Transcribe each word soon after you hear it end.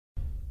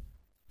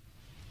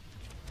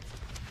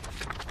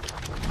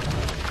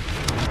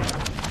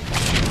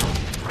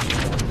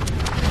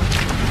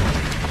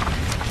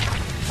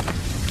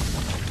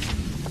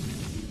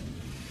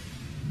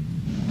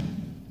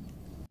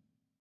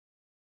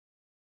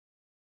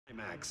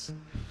Max.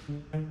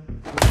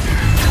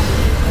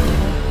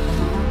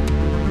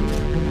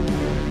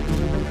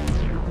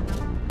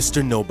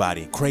 Mr.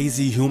 Nobody,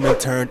 crazy human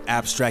turned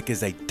abstract,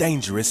 is a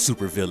dangerous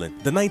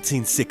supervillain. The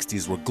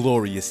 1960s were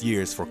glorious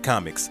years for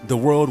comics. The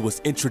world was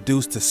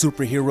introduced to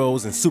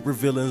superheroes and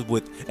supervillains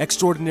with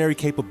extraordinary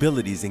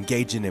capabilities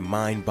engaging in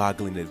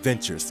mind-boggling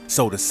adventures.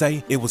 So to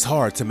say, it was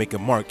hard to make a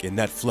mark in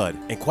that flood.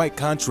 And quite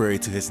contrary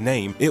to his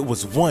name, it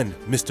was one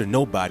Mr.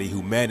 Nobody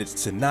who managed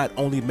to not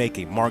only make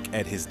a mark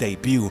at his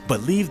debut,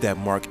 but leave that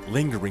mark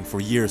lingering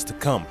for years to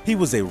come. He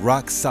was a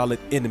rock-solid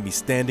enemy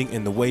standing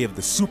in the way of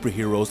the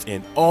superheroes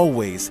and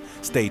always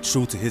stayed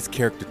true to his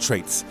character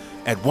traits,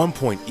 at one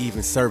point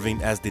even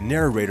serving as the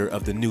narrator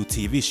of the new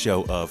TV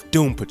show of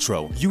Doom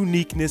Patrol.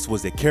 Uniqueness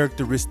was a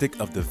characteristic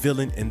of the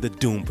villain in the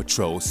Doom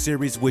Patrol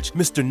series, which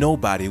Mr.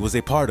 Nobody was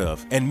a part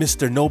of, and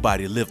Mr.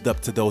 Nobody lived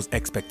up to those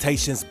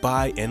expectations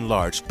by and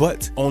large,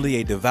 but only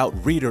a devout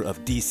reader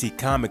of DC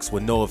Comics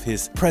would know of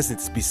his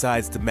presence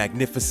besides the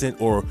magnificent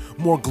or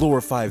more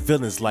glorified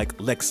villains like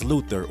Lex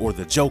Luthor or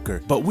the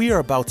Joker. But we are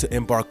about to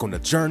embark on a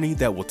journey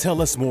that will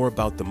tell us more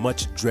about the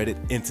much dreaded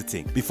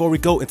entity. Before we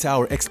go into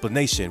our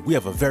explanation, we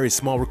have a very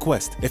small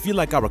request. If you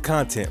like our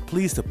content,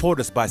 please support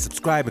us by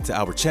subscribing to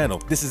our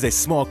channel. This is a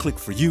small click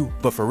for you,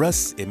 but for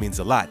us, it means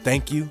a lot.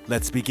 Thank you.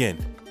 Let's begin.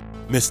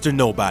 Mr.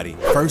 Nobody,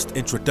 first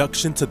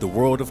introduction to the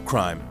world of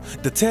crime.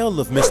 The tale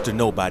of Mr.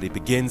 Nobody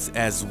begins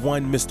as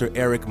one Mr.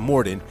 Eric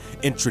Morton,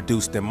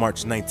 introduced in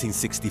March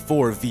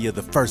 1964 via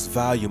the first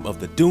volume of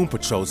the Doom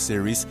Patrol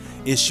series,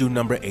 issue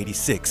number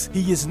 86.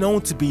 He is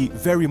known to be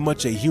very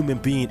much a human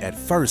being at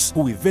first,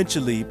 who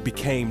eventually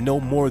became no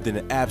more than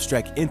an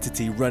abstract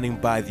entity running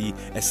by the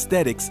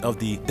aesthetics of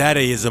the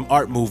Dadaism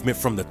art movement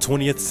from the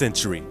 20th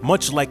century.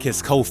 Much like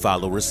his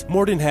co-followers,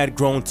 Morton had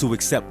grown to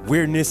accept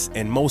weirdness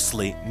and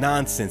mostly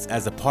nonsense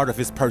as a part of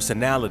his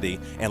personality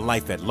and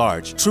life at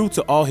large. True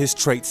to all his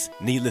traits,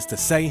 needless to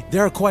say,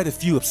 there are quite a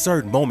few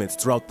absurd moments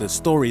throughout the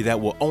story that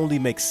will only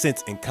make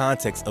sense in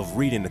context of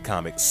reading the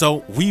comic.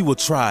 So we will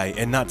try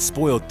and not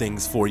spoil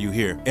things for you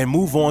here, and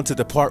move on to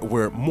the part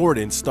where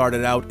Morton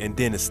started out and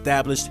then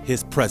established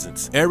his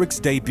presence. Eric's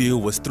debut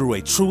was through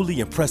a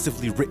truly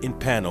impressively written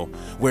panel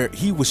where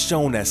he was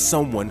shown as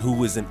someone who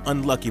was an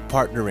unlucky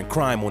partner in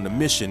crime on a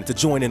mission to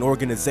join an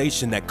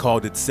organization that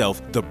called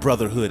itself the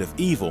Brotherhood of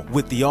Evil,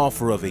 with the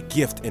offer of a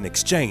gift in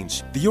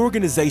exchange. The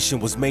organization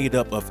was made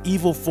up of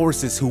evil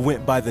forces who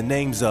went by the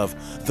names of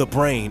the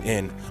Brain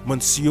and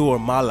Monsieur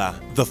Mala,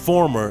 the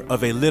former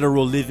of a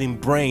literal living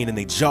brain in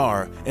a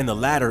jar, and the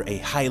latter a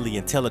highly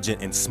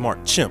intelligent and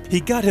smart chimp. He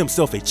got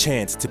himself a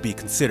chance to be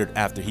considered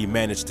after he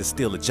managed to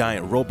steal a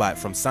giant robot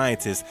from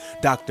scientist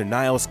Dr.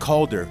 Niles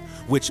Calder,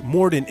 which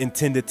Morton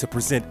intended to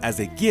present as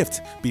a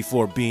gift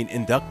before being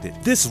inducted.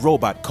 This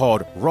robot,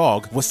 called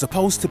ROG, was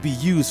supposed to be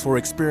used for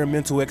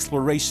experimental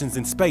explorations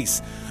in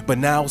space, but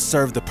now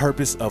served the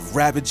purpose of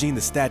ravaging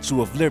the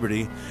Statue of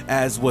Liberty,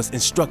 as was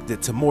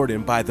instructed to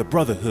Morton by the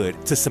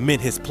Brotherhood to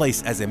cement his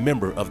place as a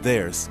member of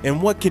theirs.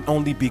 In what can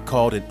only be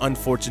called an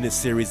unfortunate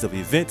series of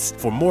events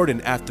for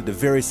Morton, after the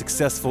very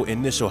successful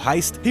initial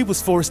heist, he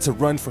was forced to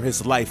run for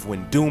his life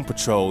when Doom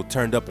Patrol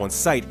turned up on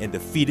site and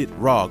defeated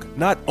ROG.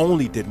 Not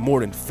only did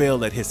Morton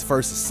fail at his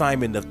first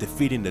assignment of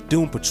defeating the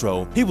Doom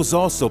Patrol, he was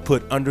also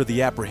put under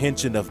the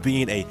apprehension of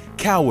being a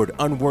coward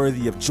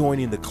unworthy of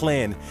joining the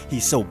clan he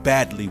so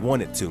badly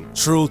wanted to.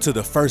 True to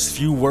the first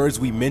few words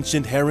we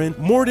mentioned herein,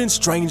 Morton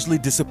strangely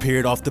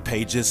disappeared off the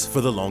pages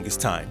for the longest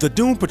time. The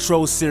Doom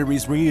Patrol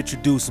series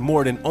reintroduced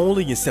Morton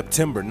only in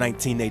September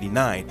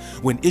 1989,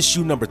 when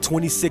issue number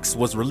 26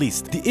 was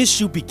released. The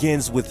issue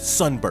begins with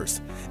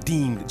Sunburst,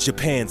 deemed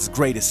Japan's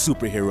greatest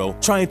superhero,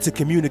 trying to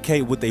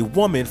communicate with a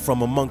woman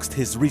from amongst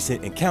his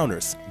recent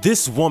encounters.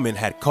 This woman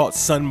had caught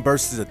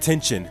Sunburst's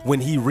attention when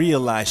he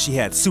realized she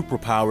had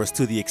superpowers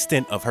to the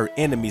extent of her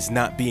enemies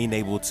not being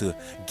able to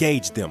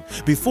gauge them.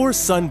 Before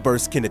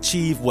Sunburst can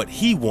achieve what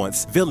he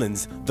wants,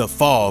 villains, the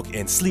Fog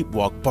and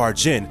Sleepwalk,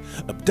 barge in,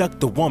 abduct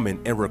the woman,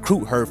 and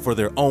recruit her for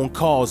their own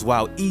cause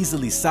while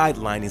easily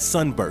sidelining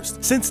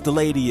Sunburst. Since the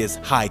lady is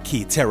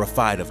high-key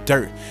terrified of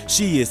dirt,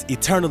 she is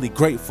eternally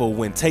grateful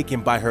when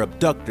taken by her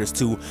abductors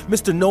to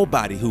Mr.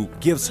 Nobody, who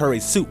gives her a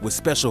suit with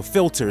special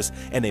filters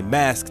and a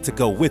mask to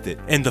go with it.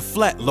 In the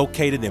flat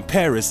located in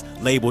Paris,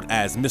 labeled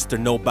as Mr.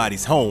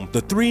 Nobody's home,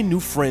 the three new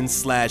friends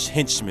slash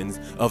henchmen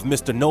of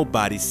Mr.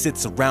 Nobody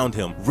sits around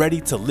him,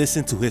 ready to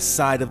listen to his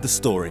side of the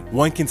story.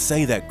 One can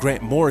say that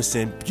Grant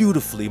Morrison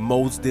beautifully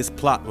molds this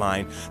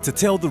plotline to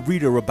tell the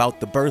reader about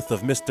the birth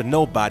of Mr.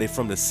 Nobody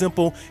from the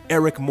simple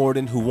Eric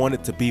Morton who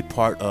wanted to be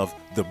part of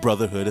the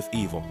Brotherhood of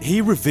Evil.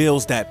 He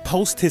reveals that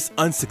post his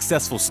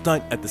unsuccessful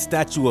stunt at the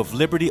Statue of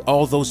Liberty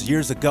all those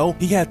years ago,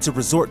 he had to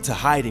resort to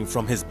hiding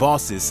from his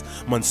bosses,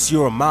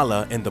 Monsieur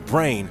Mala and the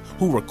Brain,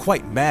 who were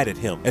quite mad at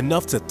him,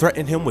 enough to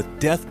threaten him with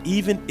death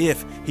even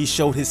if he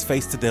showed his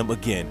face to them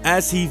again.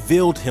 As he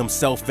veiled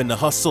himself in the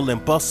hustle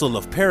and bustle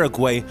of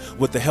Paraguay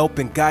with the help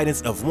and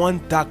guidance of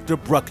one Dr.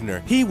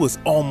 Bruckner, he was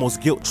almost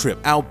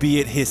guilt-tripped,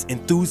 albeit his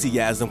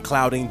enthusiasm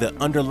clouding the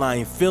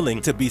underlying feeling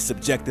to be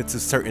subjected to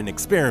certain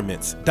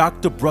experiments. Dr.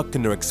 Dr.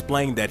 Bruckner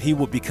explained that he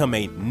would become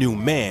a new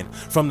man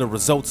from the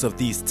results of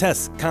these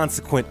tests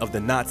consequent of the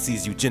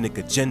Nazis' eugenic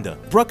agenda.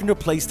 Bruckner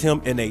placed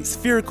him in a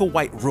spherical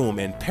white room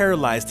and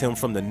paralyzed him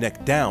from the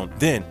neck down.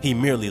 Then he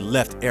merely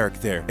left Eric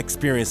there,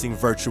 experiencing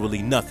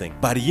virtually nothing.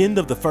 By the end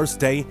of the first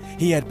day,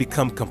 he had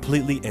become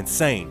completely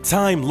insane.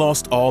 Time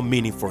lost all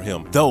meaning for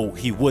him, though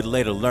he would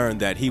later learn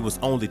that he was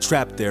only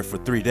trapped there for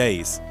 3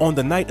 days. On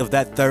the night of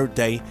that third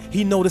day,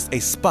 he noticed a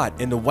spot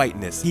in the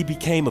whiteness. He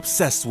became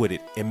obsessed with it,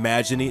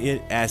 imagining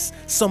it as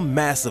some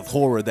massive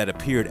horror that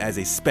appeared as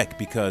a speck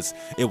because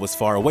it was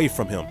far away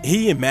from him.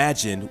 He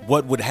imagined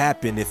what would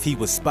happen if he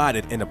was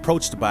spotted and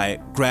approached by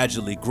it,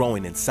 gradually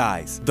growing in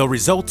size. The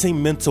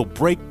resulting mental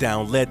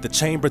breakdown led the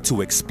chamber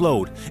to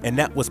explode, and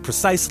that was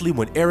precisely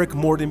when Eric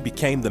Morton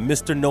became the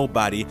Mr.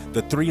 Nobody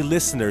the 3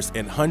 listeners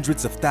and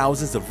hundreds of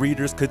thousands of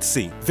readers could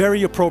see.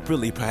 Very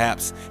appropriately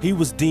perhaps, he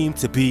was deemed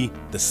to be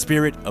the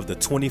spirit of the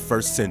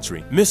 21st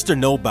century. Mr.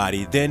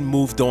 Nobody then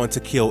moved on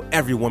to kill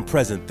everyone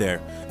present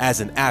there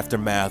as an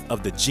aftermath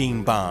of the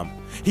gene bomb.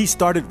 He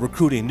started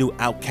recruiting new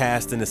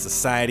outcasts in the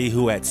society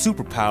who had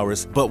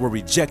superpowers but were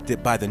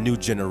rejected by the new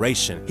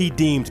generation. He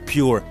deemed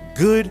pure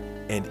good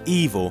and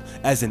evil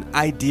as an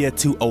idea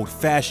too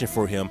old-fashioned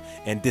for him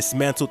and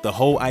dismantled the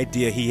whole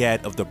idea he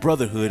had of the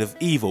Brotherhood of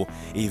Evil.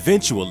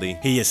 Eventually,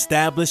 he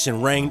established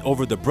and reigned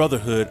over the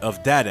Brotherhood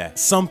of Dada,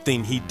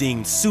 something he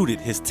deemed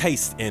suited his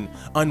taste and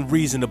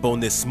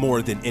unreasonableness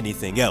more than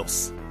anything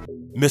else.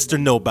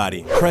 Mr.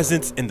 Nobody,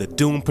 presence in the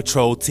Doom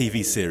Patrol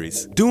TV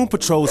series. Doom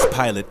Patrol's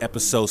pilot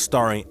episode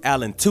starring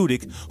Alan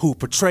Tudyk, who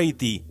portrayed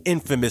the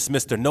infamous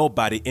Mr.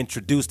 Nobody,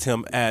 introduced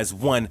him as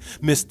one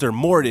Mr.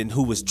 Morton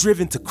who was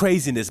driven to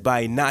craziness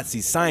by a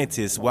Nazi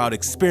scientist while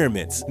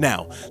experiments.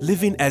 Now,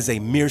 living as a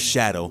mere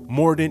shadow,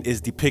 Morton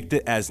is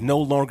depicted as no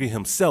longer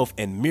himself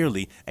and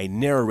merely a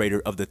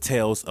narrator of the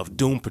tales of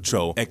Doom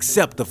Patrol,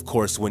 except of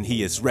course when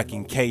he is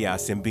wrecking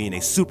chaos and being a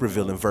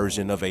supervillain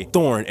version of a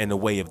thorn in the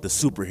way of the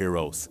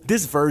superheroes.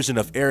 This version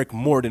of Eric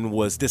Morton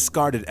was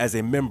discarded as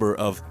a member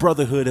of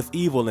Brotherhood of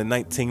Evil in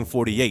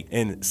 1948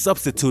 and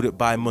substituted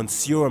by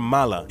Monsieur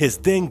Mala. His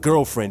then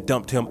girlfriend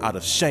dumped him out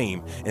of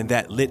shame, and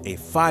that lit a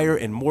fire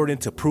in Morton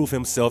to prove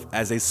himself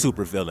as a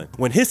supervillain.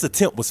 When his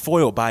attempt was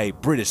foiled by a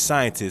British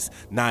scientist,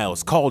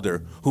 Niles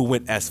Calder, who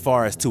went as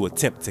far as to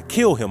attempt to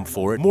kill him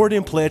for it,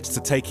 Morton pledged to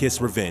take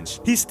his revenge.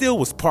 He still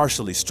was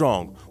partially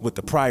strong, with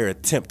the prior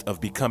attempt of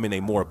becoming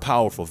a more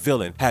powerful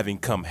villain having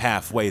come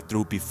halfway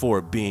through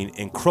before being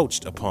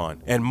encroached upon.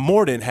 And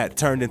Morton had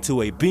turned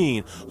into a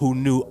being who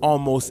knew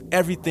almost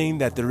everything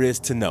that there is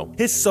to know.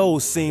 His soul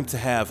seemed to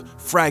have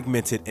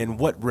fragmented, and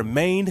what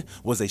remained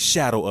was a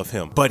shadow of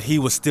him. But he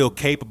was still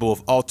capable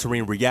of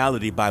altering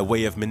reality by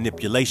way of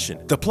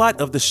manipulation. The plot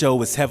of the show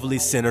is heavily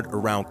centered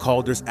around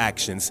Calder's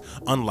actions,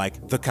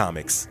 unlike the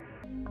comics.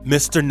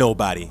 Mr.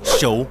 Nobody,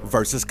 show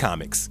versus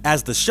comics.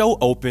 As the show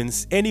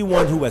opens,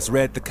 anyone who has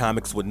read the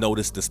comics would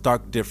notice the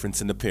stark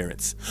difference in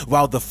appearance.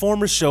 While the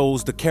former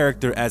shows the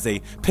character as a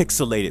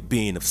pixelated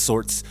being of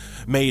sorts,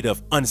 made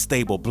of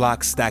unstable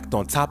blocks stacked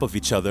on top of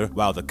each other,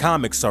 while the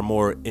comics are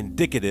more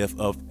indicative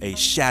of a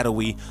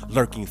shadowy,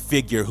 lurking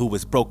figure who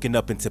was broken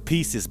up into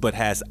pieces but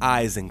has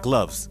eyes and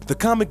gloves. The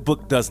comic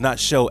book does not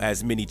show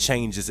as many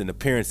changes in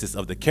appearances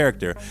of the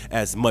character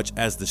as much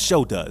as the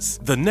show does.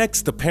 The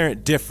next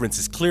apparent difference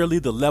is clearly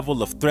the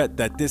level of threat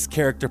that this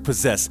character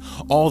possessed,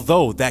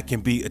 although that can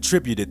be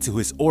attributed to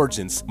his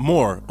origins.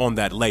 More on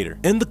that later.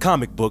 In the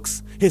comic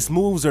books, his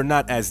moves are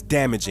not as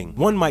damaging.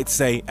 One might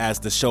say, as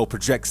the show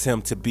projects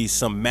him to be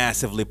some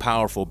massively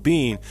powerful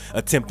being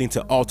attempting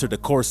to alter the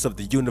course of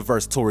the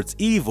universe towards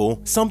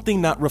evil, something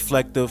not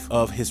reflective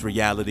of his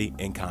reality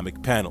in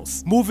comic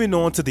panels. Moving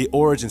on to the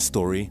origin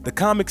story, the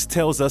comics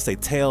tells us a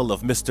tale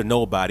of Mr.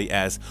 Nobody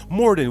as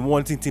Morton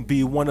wanting to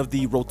be one of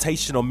the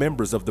rotational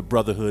members of the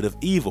Brotherhood of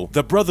Evil.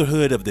 The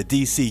Brotherhood of the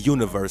DC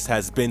universe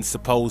has been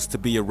supposed to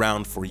be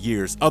around for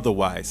years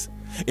otherwise,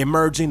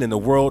 emerging in the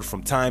world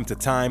from time to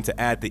time to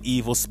add the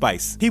evil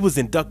spice. He was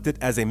inducted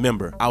as a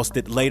member,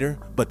 ousted later,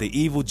 but the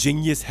evil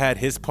genius had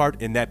his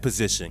part in that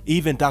position.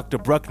 Even Dr.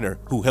 Bruckner,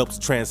 who helps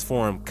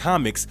transform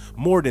comics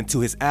more than to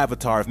his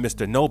avatar of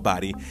Mr.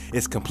 Nobody,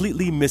 is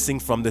completely missing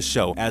from the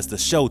show, as the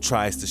show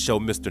tries to show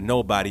Mr.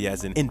 Nobody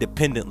as an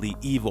independently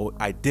evil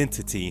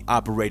identity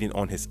operating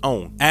on his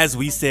own. As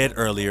we said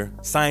earlier,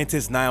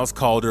 scientist Niles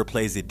Calder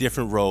plays a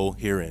different role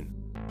herein.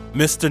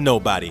 Mr.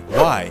 Nobody.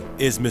 Why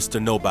is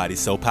Mr. Nobody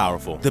so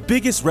powerful? The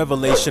biggest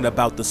revelation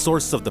about the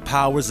source of the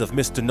powers of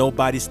Mr.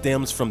 Nobody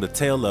stems from the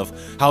tale of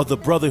how the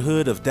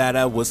Brotherhood of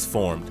Dada was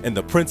formed and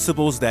the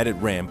principles that it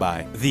ran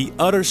by. The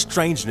utter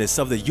strangeness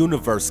of the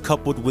universe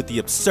coupled with the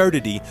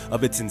absurdity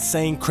of its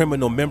insane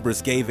criminal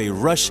members gave a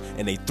rush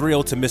and a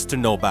thrill to Mr.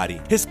 Nobody.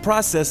 His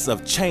process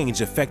of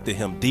change affected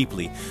him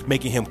deeply,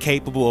 making him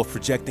capable of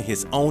projecting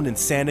his own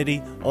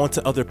insanity onto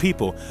other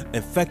people,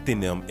 infecting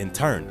them in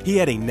turn. He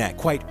had a knack,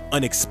 quite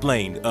unexpected,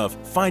 unexplained of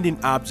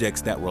finding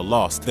objects that were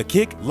lost. The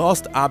kick: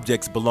 lost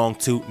objects belong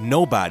to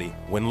nobody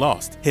when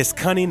lost. His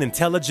cunning,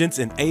 intelligence,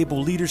 and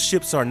able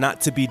leaderships are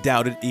not to be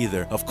doubted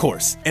either, of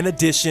course. In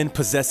addition,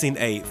 possessing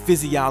a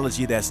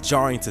physiology that's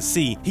jarring to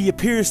see, he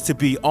appears to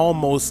be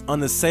almost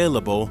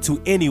unassailable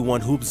to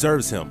anyone who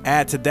observes him.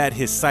 Add to that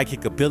his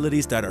psychic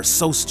abilities that are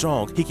so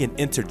strong, he can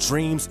enter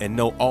dreams and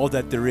know all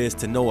that there is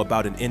to know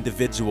about an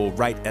individual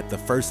right at the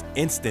first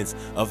instance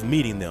of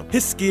meeting them.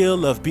 His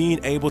skill of being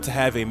able to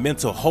have a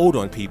mental hold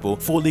on people,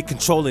 fully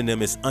controlling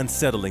them, is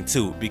unsettling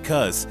too,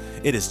 because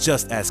it is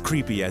just as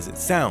creepy as it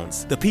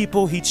sounds. The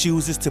people he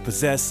chooses to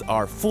possess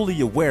are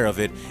fully aware of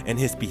it and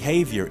his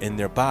behavior in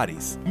their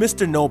bodies.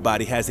 Mr.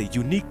 Nobody has a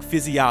unique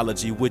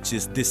physiology which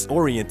is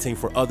disorienting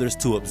for others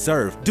to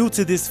observe. Due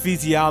to this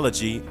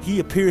physiology, he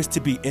appears to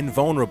be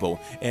invulnerable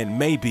and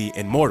may be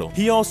immortal.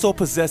 He also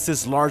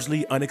possesses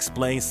largely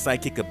unexplained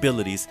psychic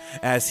abilities,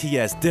 as he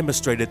has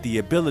demonstrated the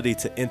ability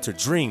to enter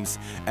dreams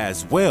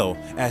as well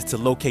as to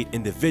locate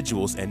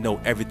individuals and know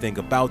everything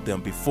about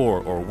them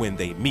before or when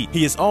they meet.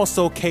 He is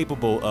also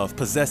capable of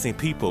possessing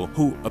people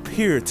who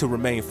appear to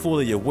remain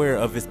fully aware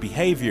of his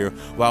behavior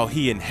while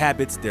he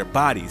inhabits their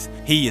bodies.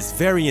 He is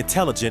very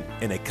intelligent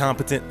and a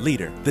competent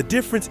leader. The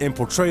difference in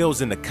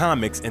portrayals in the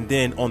comics and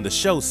then on the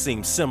show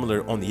seems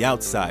similar on the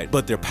outside,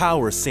 but their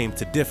powers seem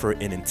to differ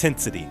in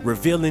intensity.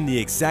 Revealing the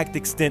exact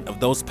extent of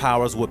those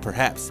powers would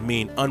perhaps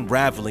mean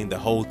unraveling the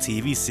whole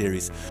TV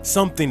series,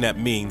 something that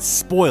means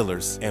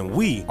spoilers, and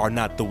we are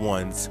not the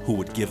ones who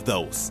would give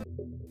those.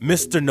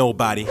 Mr.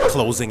 Nobody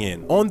closing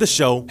in. On the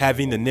show,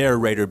 having the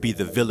narrator be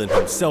the villain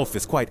himself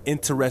is quite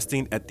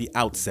interesting at the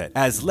outset.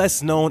 As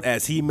less known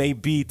as he may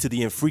be to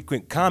the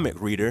infrequent comic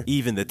reader,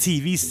 even the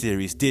TV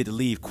series did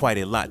leave quite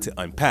a lot to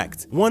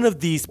unpack. One of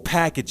these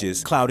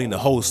packages clouding the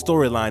whole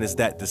storyline is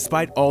that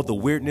despite all the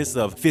weirdness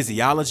of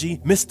physiology,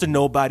 Mr.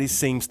 Nobody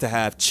seems to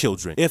have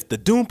children. If the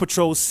Doom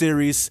Patrol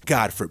series,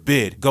 God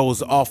forbid,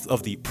 goes off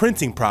of the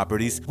printing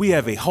properties, we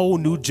have a whole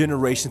new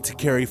generation to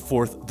carry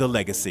forth the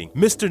legacy.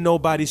 Mr.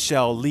 Nobody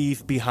shall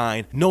leave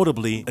behind,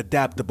 notably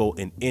adaptable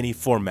in any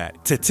format.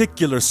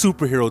 Testicular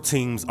superhero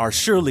teams are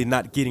surely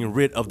not getting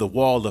rid of the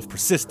wall of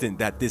persistence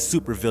that this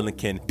supervillain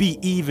can be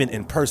even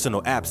in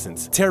personal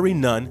absence. Terry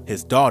Nunn,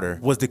 his daughter,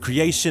 was the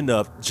creation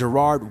of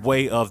Gerard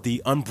Way of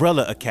the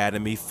Umbrella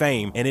Academy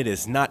fame, and it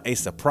is not a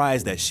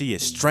surprise that she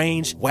is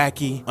strange,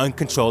 wacky,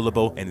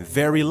 uncontrollable, and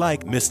very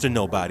like Mr.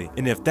 Nobody.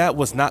 And if that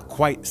was not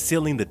quite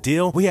sealing the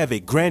deal, we have a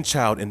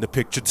grandchild in the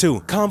picture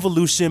too.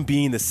 Convolution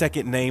being the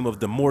second name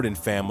of the Morden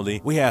family,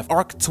 we have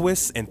arc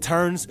twists and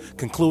turns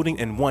concluding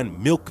in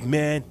one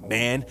Milkman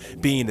man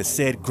being the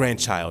said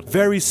grandchild.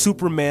 Very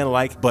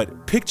Superman-like,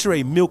 but picture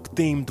a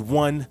milk-themed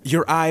one.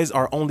 Your eyes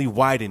are only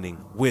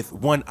widening with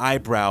one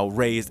eyebrow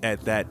raised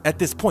at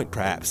this point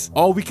perhaps.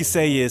 All we can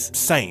say is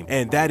same,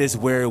 and that is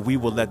where we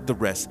will let the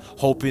rest,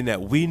 hoping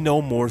that we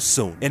know more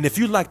soon. And if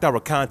you liked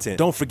our content,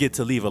 don't forget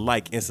to leave a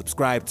like and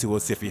subscribe to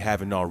us if you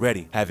haven't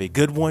already. Have a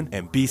good one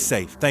and be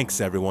safe. Thanks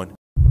everyone.